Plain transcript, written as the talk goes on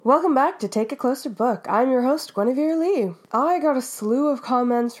Welcome back to Take a Closer Book. I'm your host, Guinevere Lee. I got a slew of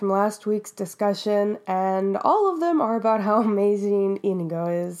comments from last week's discussion, and all of them are about how amazing Inigo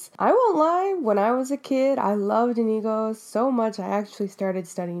is. I won't lie, when I was a kid, I loved Inigo so much I actually started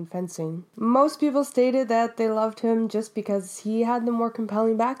studying fencing. Most people stated that they loved him just because he had the more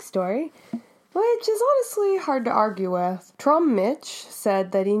compelling backstory, which is honestly hard to argue with. Trom Mitch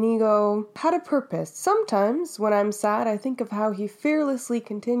said that Inigo had a purpose. Sometimes, when I'm sad, I think of how he fearlessly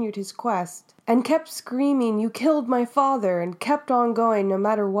continued his quest and kept screaming, "You killed my father," and kept on going no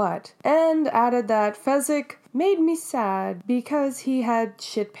matter what. And added that Fezzik made me sad because he had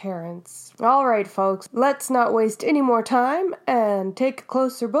shit parents. Alright folks, let's not waste any more time and take a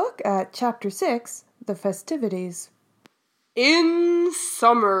closer look at Chapter 6, The Festivities. In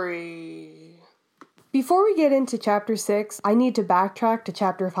summary, before we get into Chapter 6, I need to backtrack to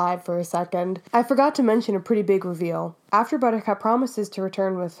Chapter 5 for a second. I forgot to mention a pretty big reveal. After Buttercup promises to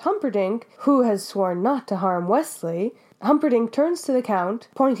return with Humperdinck, who has sworn not to harm Wesley, Humperdinck turns to the Count,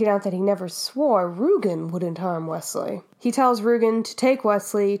 pointing out that he never swore Rugen wouldn't harm Wesley. He tells Rugen to take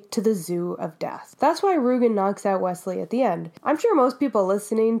Wesley to the Zoo of Death. That's why Rugen knocks out Wesley at the end. I'm sure most people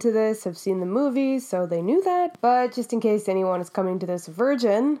listening to this have seen the movies, so they knew that, but just in case anyone is coming to this a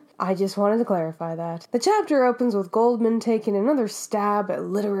virgin, I just wanted to clarify that. The chapter opens with Goldman taking another stab at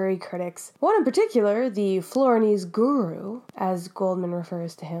literary critics. One in particular, the Florinese guru, as Goldman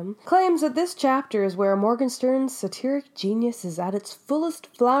refers to him, claims that this chapter is where Morgenstern's satiric genius is at its fullest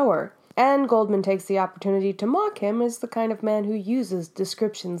flower. And Goldman takes the opportunity to mock him as the kind of man who uses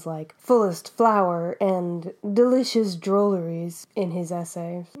descriptions like fullest flower and delicious drolleries in his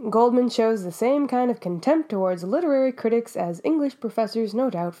essays. Goldman shows the same kind of contempt towards literary critics as English professors no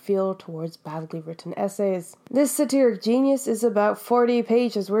doubt feel towards badly written essays. This satiric genius is about 40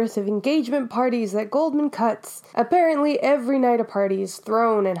 pages worth of engagement parties that Goldman cuts. Apparently every night a party is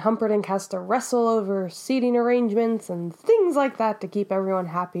thrown and Humperdinck has to wrestle over seating arrangements and things like that to keep everyone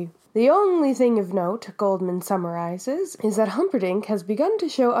happy. The only thing of note, Goldman summarizes, is that Humperdinck has begun to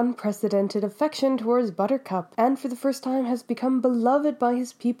show unprecedented affection towards Buttercup, and for the first time has become beloved by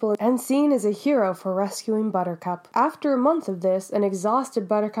his people and seen as a hero for rescuing Buttercup. After a month of this, an exhausted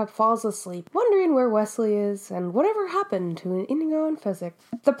Buttercup falls asleep, wondering where Wesley is and whatever happened to Inigo and Fezzik.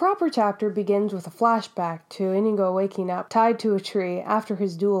 The proper chapter begins with a flashback to Inigo waking up, tied to a tree, after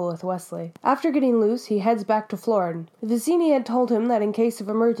his duel with Wesley. After getting loose, he heads back to Florin. Vizzini had told him that in case of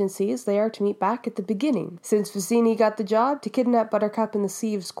emergency, they are to meet back at the beginning. Since Vizzini got the job to kidnap Buttercup in the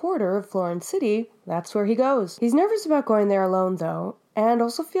Thieves' Quarter of Florence City, that's where he goes. He's nervous about going there alone, though, and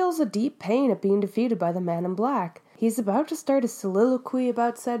also feels a deep pain at being defeated by the Man in Black. He's about to start a soliloquy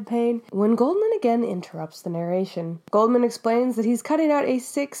about said pain when Goldman again interrupts the narration. Goldman explains that he's cutting out a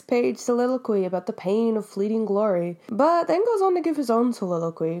 6-page soliloquy about the pain of fleeting glory, but then goes on to give his own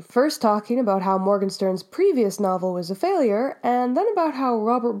soliloquy, first talking about how Morgenstern's previous novel was a failure, and then about how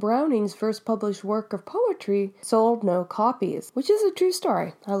Robert Browning's first published work of poetry sold no copies, which is a true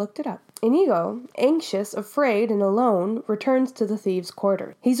story. I looked it up. Inigo, anxious, afraid, and alone, returns to the Thieves'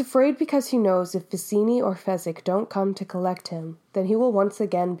 Quarter. He's afraid because he knows if Vizzini or Fezzik don't come to collect him, then he will once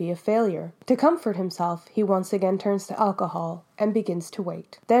again be a failure. To comfort himself, he once again turns to alcohol and begins to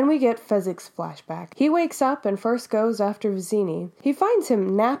wait. Then we get Fezzik's flashback. He wakes up and first goes after Vizzini. He finds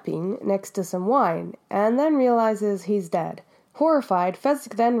him napping next to some wine, and then realizes he's dead. Horrified,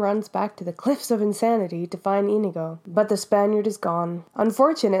 Fezzik then runs back to the Cliffs of Insanity to find Inigo, but the Spaniard is gone.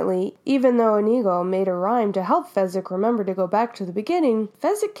 Unfortunately, even though Inigo made a rhyme to help Fezzik remember to go back to the beginning,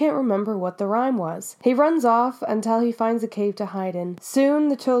 Fezzik can't remember what the rhyme was. He runs off until he finds a cave to hide in. Soon,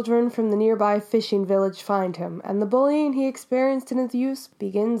 the children from the nearby fishing village find him, and the bullying he experienced in his youth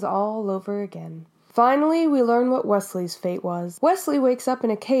begins all over again. Finally, we learn what Wesley's fate was. Wesley wakes up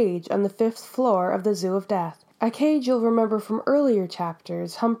in a cage on the 5th floor of the Zoo of Death. A cage you'll remember from earlier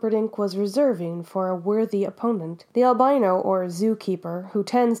chapters Humperdinck was reserving for a worthy opponent. The albino, or zookeeper, who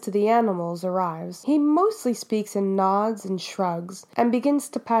tends to the animals, arrives. He mostly speaks in nods and shrugs, and begins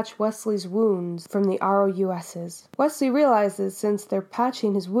to patch Wesley's wounds from the ROUSs. Wesley realizes since they're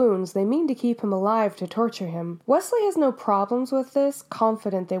patching his wounds, they mean to keep him alive to torture him. Wesley has no problems with this,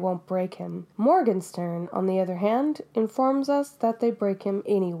 confident they won't break him. Morgenstern, on the other hand, informs us that they break him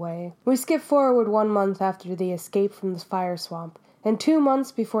anyway. We skip forward 1 month after the escape from the fire swamp, and 2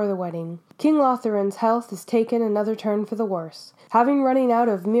 months before the wedding. King Lotherin's health is taken another turn for the worse, having running out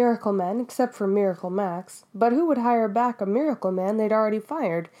of Miracle Men except for Miracle Max, but who would hire back a Miracle Man they'd already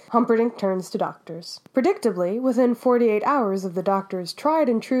fired? Humperdinck turns to doctors. Predictably, within 48 hours of the doctor's tried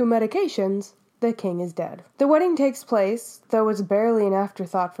and true medications, the king is dead. The wedding takes place, though it's barely an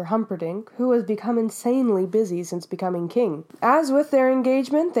afterthought for Humperdinck, who has become insanely busy since becoming king. As with their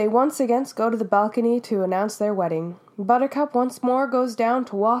engagement, they once again go to the balcony to announce their wedding. Buttercup once more goes down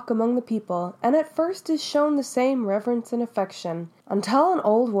to walk among the people, and at first is shown the same reverence and affection, until an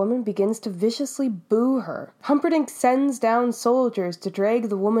old woman begins to viciously boo her. Humperdinck sends down soldiers to drag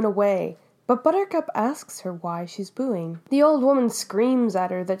the woman away, but Buttercup asks her why she's booing. The old woman screams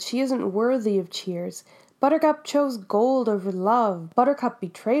at her that she isn't worthy of cheers. Buttercup chose gold over love. Buttercup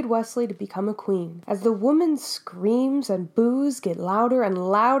betrayed Wesley to become a queen. As the woman's screams and boos get louder and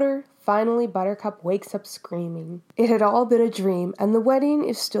louder, finally Buttercup wakes up screaming. It had all been a dream, and the wedding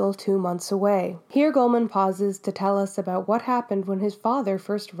is still 2 months away. Here Goldman pauses to tell us about what happened when his father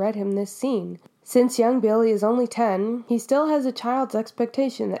first read him this scene. Since young Billy is only 10, he still has a child's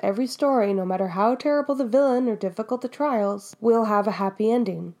expectation that every story, no matter how terrible the villain or difficult the trials, will have a happy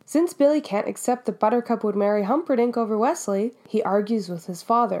ending. Since Billy can't accept that Buttercup would marry Humperdinck over Wesley, he argues with his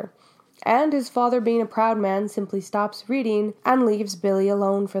father. And his father, being a proud man, simply stops reading and leaves Billy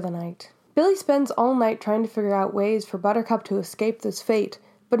alone for the night. Billy spends all night trying to figure out ways for Buttercup to escape this fate,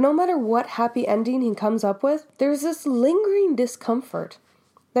 but no matter what happy ending he comes up with, there's this lingering discomfort.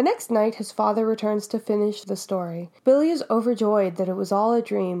 The next night, his father returns to finish the story. Billy is overjoyed that it was all a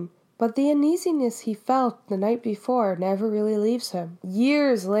dream, but the uneasiness he felt the night before never really leaves him.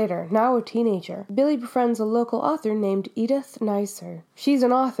 Years later, now a teenager, Billy befriends a local author named Edith Neisser. She's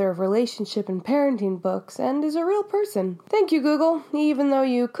an author of relationship and parenting books and is a real person. Thank you, Google, even though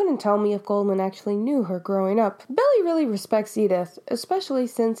you couldn't tell me if Goldman actually knew her growing up. Billy really respects Edith, especially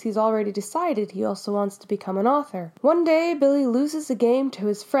since he's already decided he also wants to become an author. One day, Billy loses a game to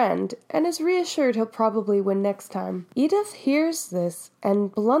his friend and is reassured he'll probably win next time. Edith hears this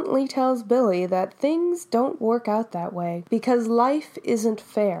and bluntly tells Billy that things don't work out that way, because life isn't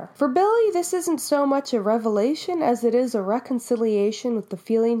fair. For Billy, this isn't so much a revelation as it is a reconciliation with the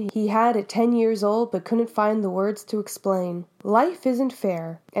feeling he had at 10 years old but couldn't find the words to explain. Life isn't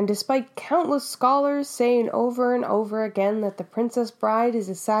fair, and despite countless scholars saying over and over again that The Princess Bride is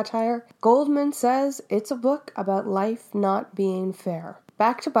a satire, Goldman says it's a book about life not being fair.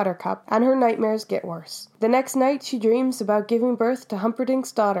 Back to Buttercup, and her nightmares get worse. The next night, she dreams about giving birth to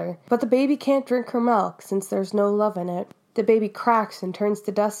Humperdinck's daughter, but the baby can't drink her milk since there's no love in it. The baby cracks and turns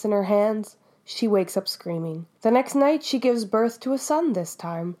to dust in her hands. She wakes up screaming. The next night, she gives birth to a son this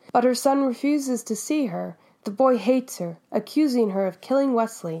time, but her son refuses to see her. The boy hates her, accusing her of killing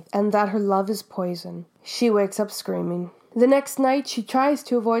Wesley, and that her love is poison. She wakes up screaming. The next night, she tries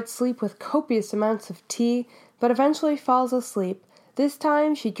to avoid sleep with copious amounts of tea, but eventually falls asleep. This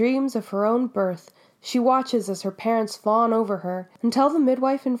time, she dreams of her own birth. She watches as her parents fawn over her, until the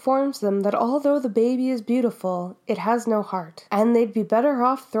midwife informs them that although the baby is beautiful, it has no heart, and they'd be better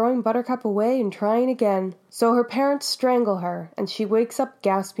off throwing Buttercup away and trying again. So her parents strangle her, and she wakes up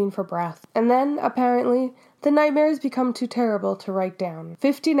gasping for breath. And then, apparently, the nightmares become too terrible to write down.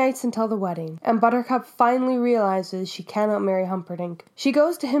 50 nights until the wedding, and Buttercup finally realizes she cannot marry Humperdinck. She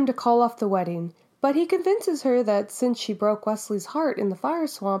goes to him to call off the wedding, but he convinces her that since she broke Wesley's heart in the fire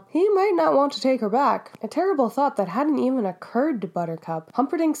swamp, he might not want to take her back. A terrible thought that hadn't even occurred to Buttercup.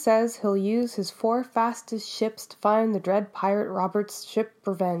 Humperdinck says he'll use his 4 fastest ships to find the dread pirate Robert's ship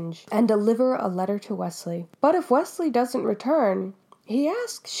Revenge, and deliver a letter to Wesley. But if Wesley doesn't return, he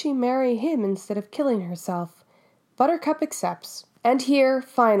asks she marry him instead of killing herself. Buttercup accepts. And here,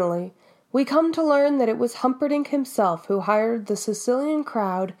 finally, we come to learn that it was Humperdinck himself who hired the Sicilian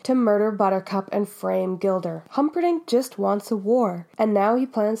crowd to murder Buttercup and frame Gilder. Humperdinck just wants a war, and now he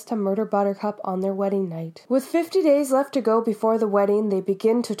plans to murder Buttercup on their wedding night. With 50 days left to go before the wedding, they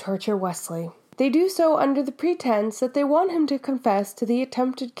begin to torture Wesley. They do so under the pretense that they want him to confess to the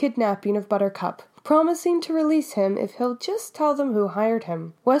attempted kidnapping of Buttercup, promising to release him if he'll just tell them who hired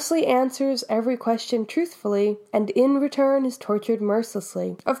him. Wesley answers every question truthfully, and in return is tortured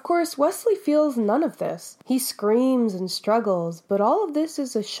mercilessly. Of course, Wesley feels none of this. He screams and struggles, but all of this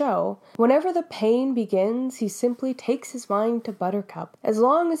is a show. Whenever the pain begins, he simply takes his mind to Buttercup. As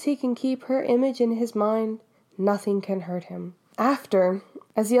long as he can keep her image in his mind, nothing can hurt him. After,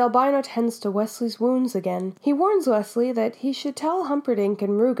 as the albino tends to Wesley's wounds again, he warns Wesley that he should tell Humperdinck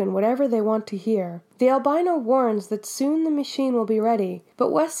and Rugen whatever they want to hear. The albino warns that soon the machine will be ready,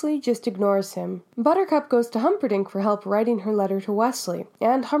 but Wesley just ignores him. Buttercup goes to Humperdinck for help writing her letter to Wesley,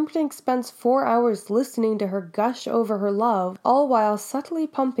 and Humperdinck spends 4 hours listening to her gush over her love, all while subtly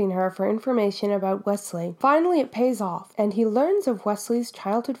pumping her for information about Wesley. Finally, it pays off, and he learns of Wesley's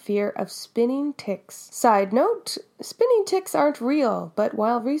childhood fear of spinning ticks. Side note, spinning ticks aren't real, but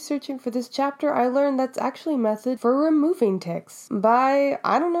while researching for this chapter, I learned that's actually a method for removing ticks. By,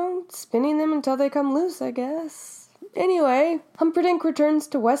 spinning them until they come loose, I guess. Anyway, Humperdinck returns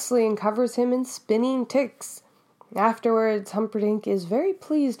to Wesley and covers him in spinning ticks. Afterwards, Humperdinck is very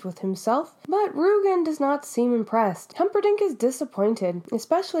pleased with himself, but Rugen does not seem impressed. Humperdinck is disappointed,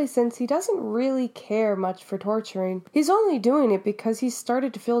 especially since he doesn't really care much for torturing. He's only doing it because he's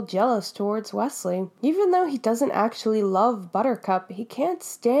started to feel jealous towards Wesley. Even though he doesn't actually love Buttercup, he can't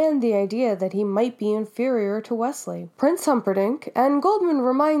stand the idea that he might be inferior to Wesley. Prince Humperdinck, and Goldman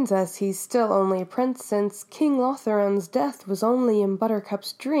reminds us he's still only a prince since King Lotherin's death was only in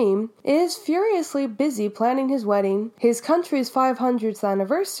Buttercup's dream, is furiously busy planning his wedding, his country's 500th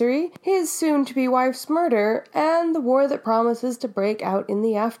anniversary, his soon-to-be wife's murder, and the war that promises to break out in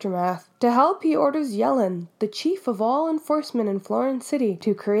the aftermath. To help, he orders Yellen, the chief of all enforcement in Florence City,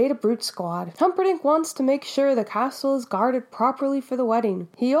 to create a brute squad. Humperdinck wants to make sure the castle is guarded properly for the wedding.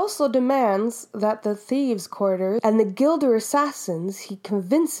 He also demands that the thieves' quarters and the Gilder assassins he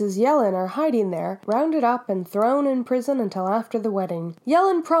convinces Yellen are hiding there, rounded up and thrown in prison until after the wedding.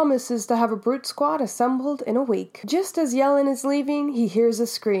 Yellen promises to have a brute squad assembled in a week. Just as Yellen is leaving, he hears a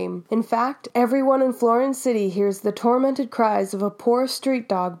scream. In fact, everyone in Florence City hears the tormented cries of a poor street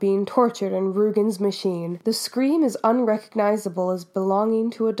dog being tortured in Rugen's machine. The scream is unrecognizable as belonging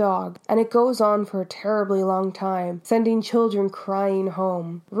to a dog, and it goes on for a terribly long time, sending children crying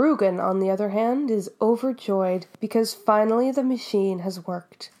home. Rugen, on the other hand, is overjoyed because finally the machine has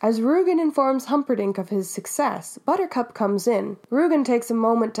worked. As Rugen informs Humperdinck of his success, Buttercup comes in. Rugen takes a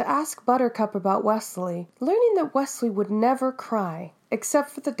moment to ask Buttercup about Wesley, learning that Wesley would never cry, except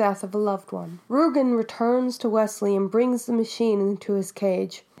for the death of a loved one. Rugen returns to Wesley and brings the machine into his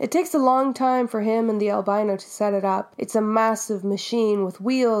cage. It takes a long time for him and the albino to set it up. It's a massive machine with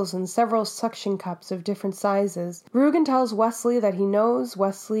wheels and several suction cups of different sizes. Rugen tells Wesley that he knows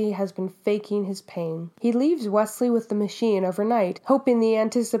Wesley has been faking his pain. He leaves Wesley with the machine overnight, hoping the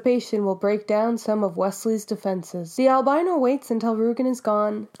anticipation will break down some of Wesley's defenses. The albino waits until Rugen is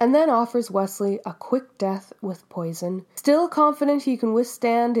gone, and then offers Wesley a quick death with poison. Still confident he can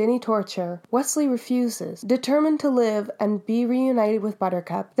withstand any torture, Wesley refuses, determined to live and be reunited with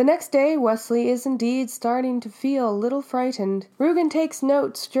Buttercup. The next day, Wesley is indeed starting to feel a little frightened. Rugen takes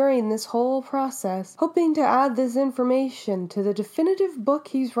notes during this whole process, hoping to add this information to the definitive book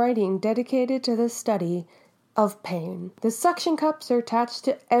he's writing dedicated to the study of pain. The suction cups are attached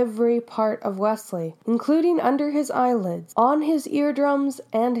to every part of Wesley, including under his eyelids, on his eardrums,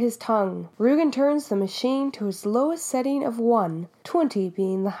 and his tongue. Rugen turns the machine to its lowest setting of 1, 20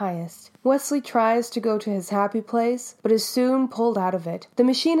 being the highest. Wesley tries to go to his happy place, but is soon pulled out of it. The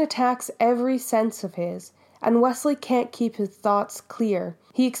machine attacks every sense of his, and Wesley can't keep his thoughts clear.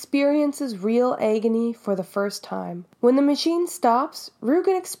 He experiences real agony for the first time. When the machine stops,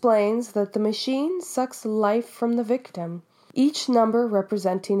 Rugen explains that the machine sucks life from the victim, each number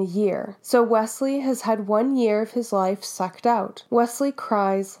representing a year. So Wesley has had 1 year of his life sucked out. Wesley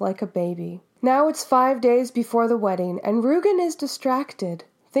cries like a baby. Now it's 5 days before the wedding, and Rugen is distracted,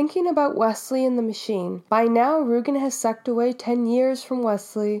 thinking about Wesley and the machine. By now, Rugen has sucked away 10 years from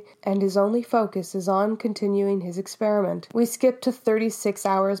Wesley, and his only focus is on continuing his experiment. We skip to 36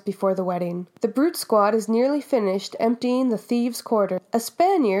 hours before the wedding. The brute squad is nearly finished emptying the thieves' quarter. A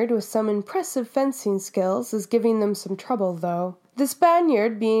Spaniard with some impressive fencing skills is giving them some trouble, though. The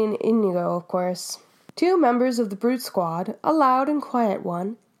Spaniard being Inigo, of course. 2 members of the brute squad, a loud and quiet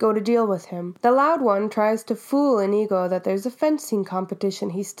one, go to deal with him. The loud one tries to fool Inigo that there's a fencing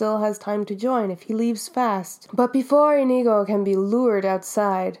competition he still has time to join if he leaves fast. But before Inigo can be lured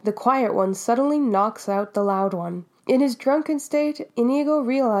outside, the quiet one suddenly knocks out the loud one. In his drunken state, Inigo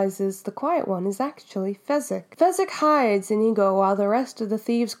realizes the quiet one is actually Fezzik. Fezzik hides Inigo while the rest of the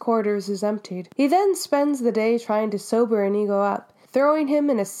thieves' quarters is emptied. He then spends the day trying to sober Inigo up, throwing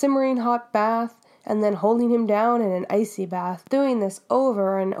him in a simmering hot bath, and then holding him down in an icy bath, doing this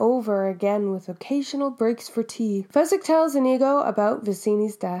over and over again with occasional breaks for tea. Fezzik tells Inigo about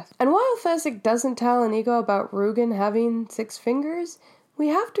Vicini's death, and while Fezzik doesn't tell Inigo about Rugen having 6 fingers, We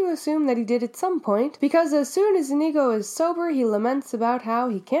have to assume that he did at some point, because as soon as Inigo is sober, he laments about how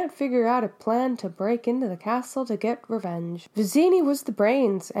he can't figure out a plan to break into the castle to get revenge. Vizzini was the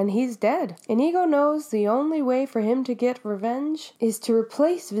brains, and he's dead. Inigo knows the only way for him to get revenge is to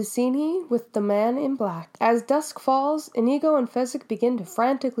replace Vizzini with the man in black. As dusk falls, Inigo and Fezzik begin to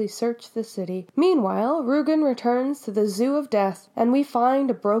frantically search the city. Meanwhile, Rugen returns to the Zoo of Death, and we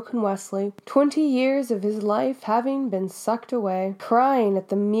find a broken Wesley, 20 years of his life having been sucked away, crying at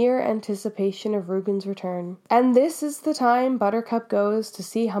the mere anticipation of Rugen's return. And this is the time Buttercup goes to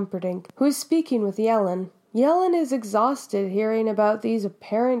see Humperdinck, who is speaking with Yellen. Yellen is exhausted hearing about these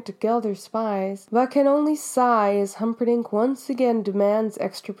apparent Gelder spies, but can only sigh as Humperdinck once again demands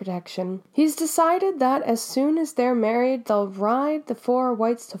extra protection. He's decided that as soon as they're married, they'll ride the four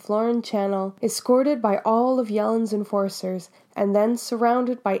whites to Florin Channel, escorted by all of Yellen's enforcers, and then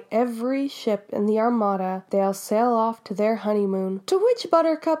surrounded by every ship in the Armada, they'll sail off to their honeymoon. To which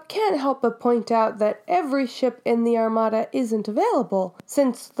Buttercup can't help but point out that every ship in the Armada isn't available,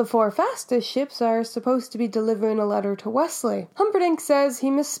 since the four fastest ships are supposed to be delivering a letter to Wesley. Humperdinck says he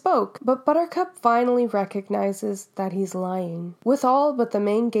misspoke, but Buttercup finally recognizes that he's lying. With all but the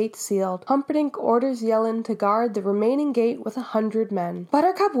main gate sealed, Humperdinck orders Yellen to guard the remaining gate with 100 men.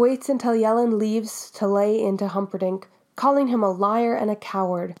 Buttercup waits until Yellen leaves to lay into Humperdinck, calling him a liar and a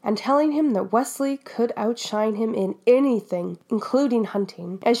coward, and telling him that Wesley could outshine him in anything, including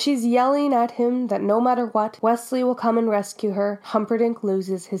hunting. As she's yelling at him that no matter what, Wesley will come and rescue her, Humperdinck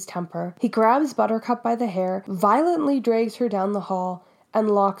loses his temper. He grabs Buttercup by the hair, violently drags her down the hall, and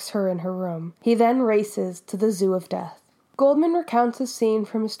locks her in her room. He then races to the Zoo of Death. Goldman recounts a scene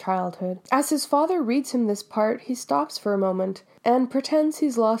from his childhood. As his father reads him this part, he stops for a moment and pretends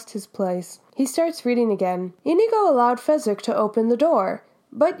he's lost his place. He starts reading again. Inigo allowed Fezzik to open the door,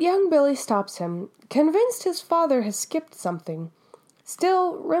 but young Billy stops him, convinced his father has skipped something.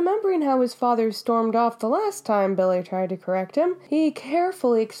 Still, remembering how his father stormed off the last time Billy tried to correct him, he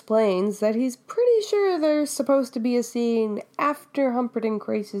carefully explains that he's pretty sure there's supposed to be a scene after Humperdinck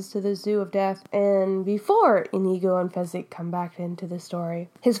races to the Zoo of Death and before Inigo and Fezzik come back into the story.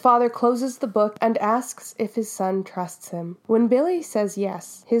 His father closes the book and asks if his son trusts him. When Billy says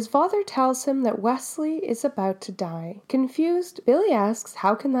yes, his father tells him that Wesley is about to die. Confused, Billy asks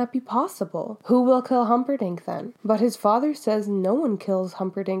how can that be possible? Who will kill Humperdinck then? But his father says no one kills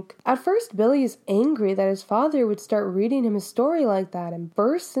Humperdinck. At first, Billy is angry that his father would start reading him a story like that and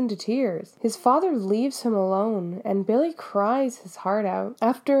bursts into tears. His father leaves him alone, and Billy cries his heart out.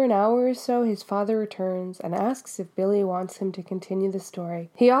 After an hour or so, his father returns and asks if Billy wants him to continue the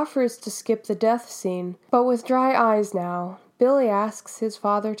story. He offers to skip the death scene, but with dry eyes now, Billy asks his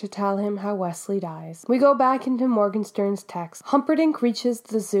father to tell him how Wesley dies. We go back into Morgenstern's text. Humperdinck reaches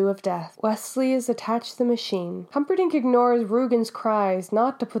the Zoo of Death. Wesley is attached to the machine. Humperdinck ignores Rugen's cries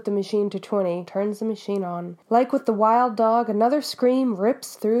not to put the machine to 20, turns the machine on. Like with the wild dog, another scream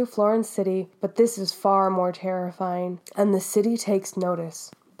rips through Florence City, but this is far more terrifying, and the city takes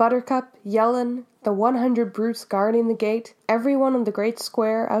notice. Buttercup, Yellen, the 100 brutes guarding the gate, everyone in the great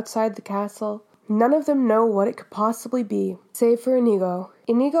square outside the castle, none of them know what it could possibly be, save for Inigo.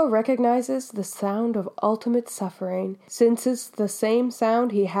 Inigo recognizes the sound of ultimate suffering, since it's the same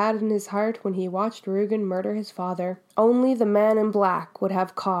sound he had in his heart when he watched Rugen murder his father. Only the man in black would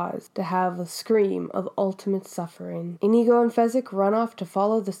have cause to have a scream of ultimate suffering. Inigo and Fezzik run off to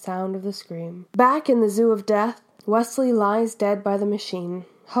follow the sound of the scream. Back in the Zoo of Death, Wesley lies dead by the machine.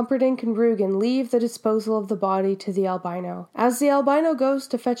 Humperdinck and Rugen leave the disposal of the body to the albino. As the albino goes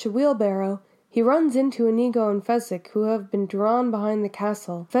to fetch a wheelbarrow, he runs into Inigo and Fezzik, who have been drawn behind the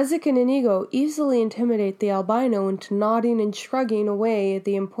castle. Fezzik and Inigo easily intimidate the albino into nodding and shrugging away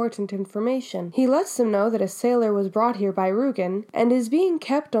the important information. He lets them know that a sailor was brought here by Rugen, and is being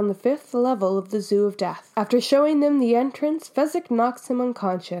kept on the 5th level of the Zoo of Death. After showing them the entrance, Fezzik knocks him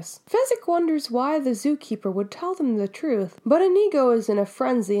unconscious. Fezzik wonders why the zookeeper would tell them the truth, but Inigo is in a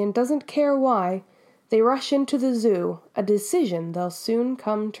frenzy and doesn't care why. They rush into the zoo, a decision they'll soon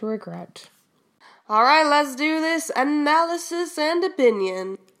come to regret. Alright, let's do this analysis and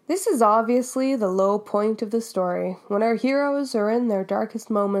opinion. This is obviously the low point of the story, when our heroes are in their darkest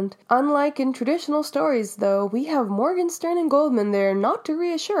moment. Unlike in traditional stories, though, we have Morgenstern and Goldman there not to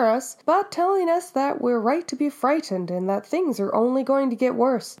reassure us, but telling us that we're right to be frightened and that things are only going to get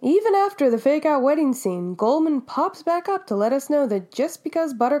worse. Even after the fake-out wedding scene, Goldman pops back up to let us know that just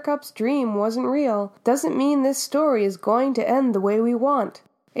because Buttercup's dream wasn't real, doesn't mean this story is going to end the way we want.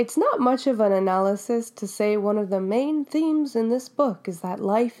 It's not much of an analysis to say one of the main themes in this book is that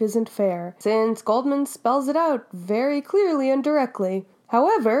life isn't fair, since Goldman spells it out very clearly and directly.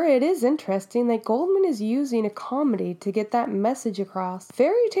 However, it is interesting that Goldman is using a comedy to get that message across.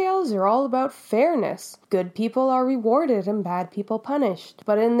 Fairy tales are all about fairness. Good people are rewarded and bad people punished.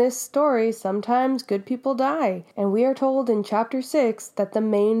 But in this story, sometimes good people die, and we are told in chapter 6 that the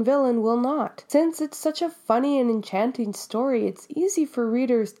main villain will not. Since it's such a funny and enchanting story, it's easy for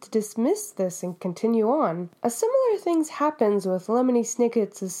readers to dismiss this and continue on. A similar thing happens with Lemony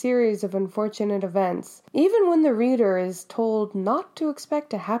Snicket's A Series of Unfortunate Events. Even when the reader is told not to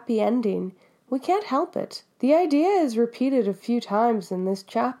expect a happy ending, we can't help it. The idea is repeated a few times in this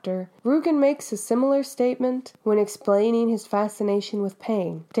chapter. Rugen makes a similar statement when explaining his fascination with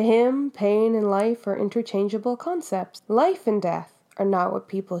pain. To him, pain and life are interchangeable concepts. Life and death are not what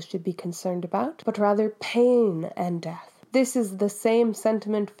people should be concerned about, but rather pain and death. This is the same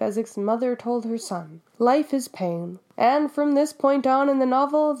sentiment Fezzik's mother told her son. Life is pain. And from this point on in the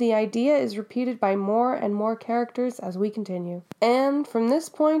novel, the idea is repeated by more and more characters as we continue.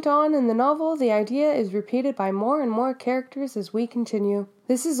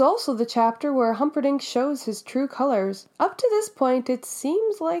 This is also the chapter where Humperdinck shows his true colors. Up to this point, it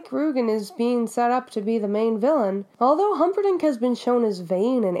seems like Rugen is being set up to be the main villain. Although Humperdinck has been shown as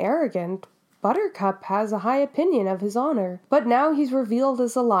vain and arrogant, Buttercup has a high opinion of his honor, but now he's revealed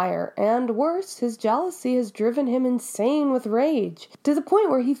as a liar, and worse, his jealousy has driven him insane with rage, to the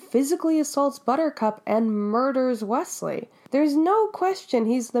point where he physically assaults Buttercup and murders Wesley. There's no question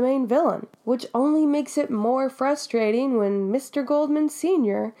he's the main villain, which only makes it more frustrating when Mr. Goldman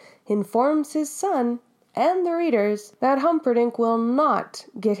Sr. informs his son and the readers that Humperdinck will not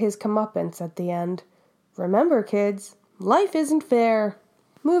get his comeuppance at the end. Remember, kids, life isn't fair.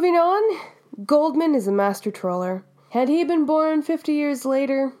 Moving on, Goldman is a master troller. Had he been born 50 years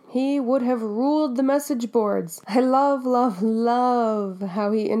later, he would have ruled the message boards. I love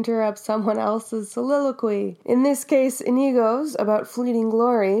how he interrupts someone else's soliloquy. In this case, Inigo's about fleeting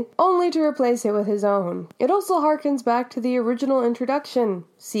glory, only to replace it with his own. It also harkens back to the original introduction,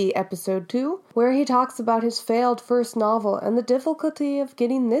 see episode 2, where he talks about his failed first novel and the difficulty of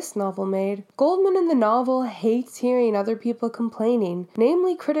getting this novel made. Goldman in the novel hates hearing other people complaining,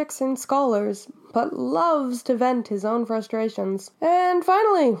 namely critics and scholars, but loves to vent his own frustrations. And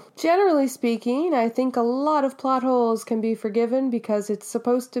finally, generally speaking, I think a lot of plot holes can be forgiven because it's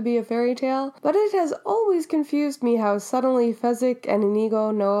supposed to be a fairy tale, but it has always confused me how suddenly Fezzik and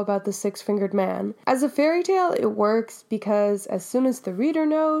Inigo know about the six-fingered man. As a fairy tale, it works because as soon as the reader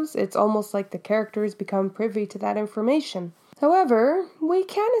knows, it's almost like the characters become privy to that information. However, we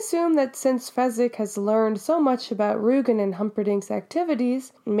can assume that since Fezzik has learned so much about Rugen and Humperdinck's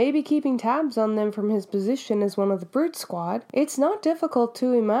activities, maybe keeping tabs on them from his position as one of the Brute Squad, it's not difficult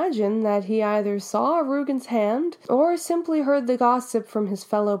to imagine that he either saw Rugen's hand or simply heard the gossip from his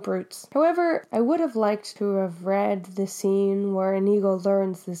fellow brutes. However, I would have liked to have read the scene where Inigo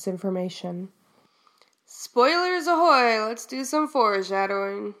learns this information. Spoilers ahoy! Let's do some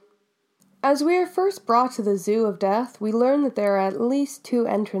foreshadowing. As we are first brought to the Zoo of Death, we learn that there are at least 2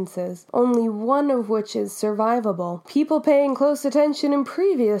 entrances, only one of which is survivable. People paying close attention in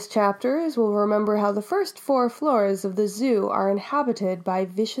previous chapters will remember how the first 4 floors of the zoo are inhabited by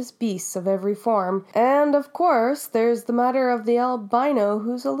vicious beasts of every form. And, of course, there's the matter of the albino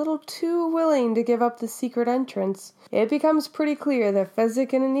who's a little too willing to give up the secret entrance. It becomes pretty clear that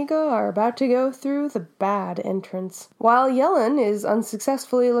Fezzik and Inigo are about to go through the bad entrance. While Yellen is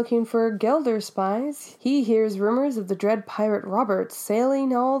unsuccessfully looking for Gelder spies, he hears rumors of the dread pirate Roberts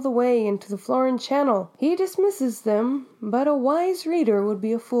sailing all the way into the Florin Channel. He dismisses them, but a wise reader would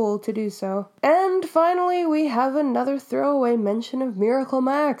be a fool to do so. And finally, we have another throwaway mention of Miracle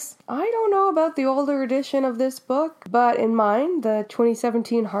Max. I don't know about the older edition of this book, but in mine, the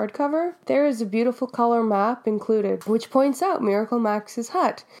 2017 hardcover, there is a beautiful color map included, which points out Miracle Max's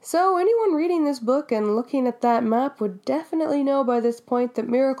hut. So anyone reading this book and looking at that map would definitely know by this point that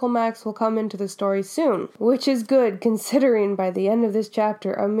Miracle Max will come into the story soon, which is good considering by the end of this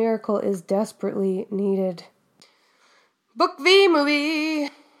chapter a miracle is desperately needed. Book V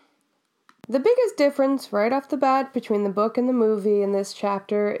movie! The biggest difference right off the bat between the book and the movie in this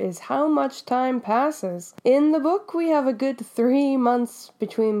chapter is how much time passes. In the book, we have a good 3 months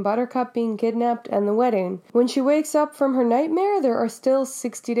between Buttercup being kidnapped and the wedding. When she wakes up from her nightmare, there are still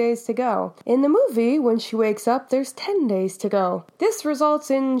 60 days to go. In the movie, when she wakes up, there's 10 days to go. This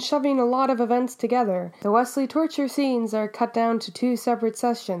results in shoving a lot of events together. The Wesley torture scenes are cut down to 2 separate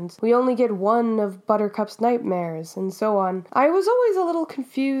sessions. We only get one of Buttercup's nightmares, and so on. I was always a little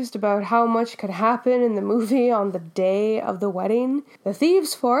confused about how much much could happen in the movie on the day of the wedding. The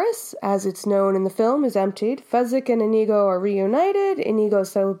Thieves' Forest, as it's known in the film, is emptied. Fezzik and Inigo are reunited. Inigo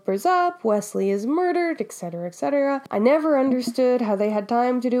sobers up. Wesley is murdered, etc., etc. I never understood how they had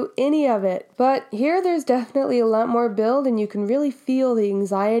time to do any of it. But here there's definitely a lot more build, and you can really feel the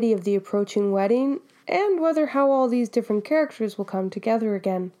anxiety of the approaching wedding, and whether how all these different characters will come together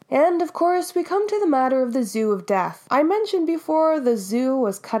again. And of course, we come to the matter of the Zoo of Death. I mentioned before the zoo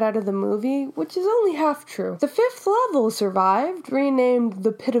was cut out of the movie, which is only half true. The 5th level survived, renamed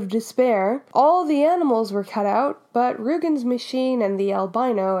the Pit of Despair. All the animals were cut out, but Rugen's machine and the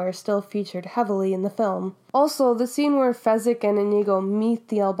albino are still featured heavily in the film. Also, the scene where Fezzik and Inigo meet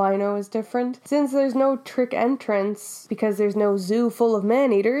the albino is different. Since there's no trick entrance, because there's no zoo full of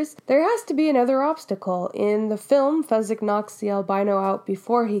man-eaters, there has to be another obstacle. In the film, Fezzik knocks the albino out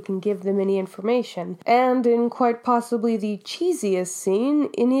before he can give them any information. And in quite possibly the cheesiest scene,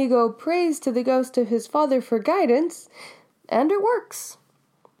 Inigo prays to the ghost of his father for guidance, and it works.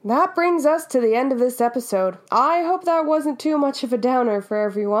 That brings us to the end of this episode. I hope that wasn't too much of a downer for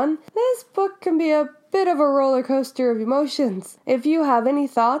everyone. This book can be a bit of a roller coaster of emotions. If you have any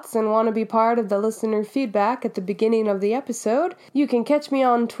thoughts and want to be part of the listener feedback at the beginning of the episode, you can catch me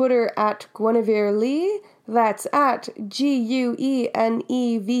on Twitter at Guinevere Lee. That's at GUENEVERELEE.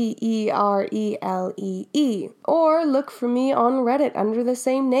 Or look for me on Reddit under the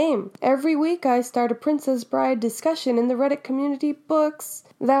same name. Every week I start a Princess Bride discussion in the Reddit community books.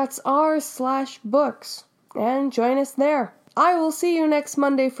 That's r/books. And join us there. I will see you next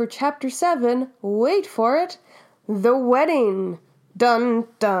Monday for Chapter 7. Wait for it. The Wedding. Dun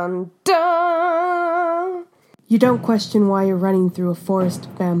dun dun! You don't question why you're running through a forest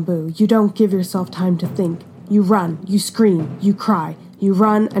of bamboo. You don't give yourself time to think. You run, you scream, you cry. You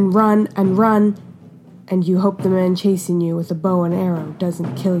run and run and run, and you hope the man chasing you with a bow and arrow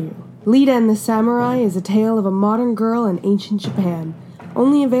doesn't kill you. Lita and the Samurai is a tale of a modern girl in ancient Japan.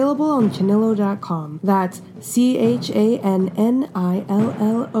 Only available on Chanillo.com. That's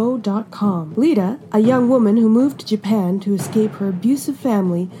CHANNILLO.com. Lita, a young woman who moved to Japan to escape her abusive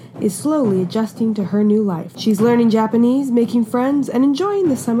family, is slowly adjusting to her new life. She's learning Japanese, making friends, and enjoying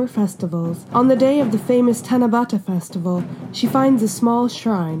the summer festivals. On the day of the famous Tanabata Festival, she finds a small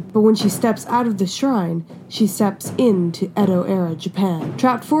shrine, but when she steps out of the shrine, she steps into Edo-era Japan.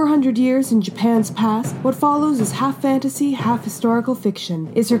 Trapped 400 years in Japan's past, what follows is half fantasy, half historical fiction.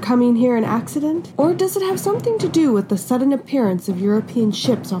 Is her coming here an accident? Or does it have something to do with the sudden appearance of European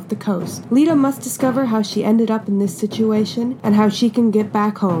ships off the coast? Lita must discover how she ended up in this situation and how she can get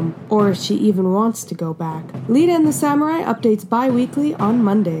back home, or if she even wants to go back. Lita and the Samurai updates bi-weekly on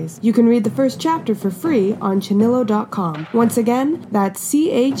Mondays. You can read the first chapter for free on Chanillo.com. Once again, that's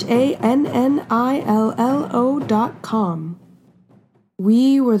CHANNILLO.com.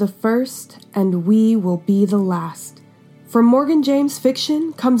 We were the first, and we will be the last. From Morgan James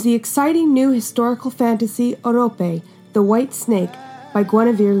Fiction comes the exciting new historical fantasy Orope, The White Snake, by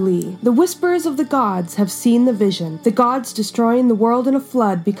Guinevere Lee. The Whisperers of the Gods have seen the vision, the gods destroying the world in a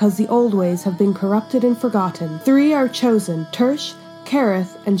flood because the old ways have been corrupted and forgotten. 3 are chosen, Tersh,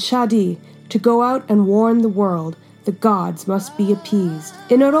 Kareth, and Shadi, to go out and warn the world. The gods must be appeased.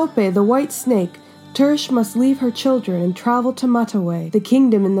 In Orope, The White Snake, Tersh must leave her children and travel to Mataway, the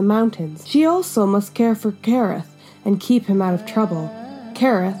kingdom in the mountains. She also must care for Kareth and keep him out of trouble.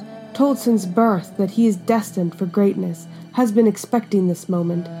 Kareth, told since birth that he is destined for greatness, has been expecting this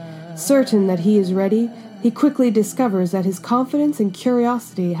moment. Certain that he is ready, he quickly discovers that his confidence and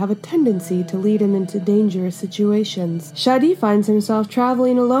curiosity have a tendency to lead him into dangerous situations. Shadi finds himself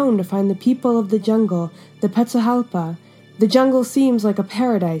traveling alone to find the people of the jungle, the Petsahalpa. The jungle seems like a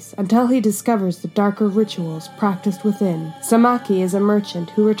paradise until he discovers the darker rituals practiced within. Samaki is a merchant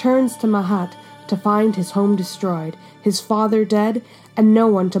who returns to Mahat to find his home destroyed, his father dead, and no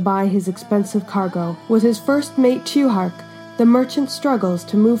one to buy his expensive cargo. With his first mate Tuhark, the merchant struggles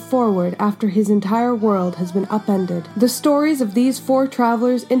to move forward after his entire world has been upended. The stories of these 4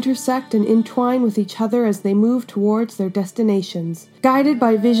 travelers intersect and entwine with each other as they move towards their destinations. Guided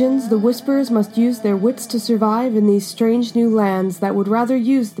by visions, the Whisperers must use their wits to survive in these strange new lands that would rather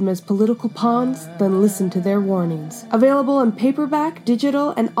use them as political pawns than listen to their warnings. Available in paperback,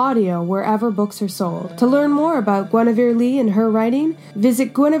 digital, and audio wherever books are sold. To learn more about Guinevere Lee and her writing,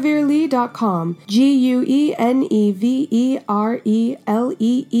 visit GuinevereLee.com,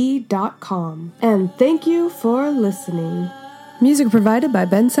 GUENEVERELEE.com. And thank you for listening. Music provided by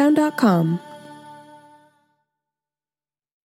bensound.com.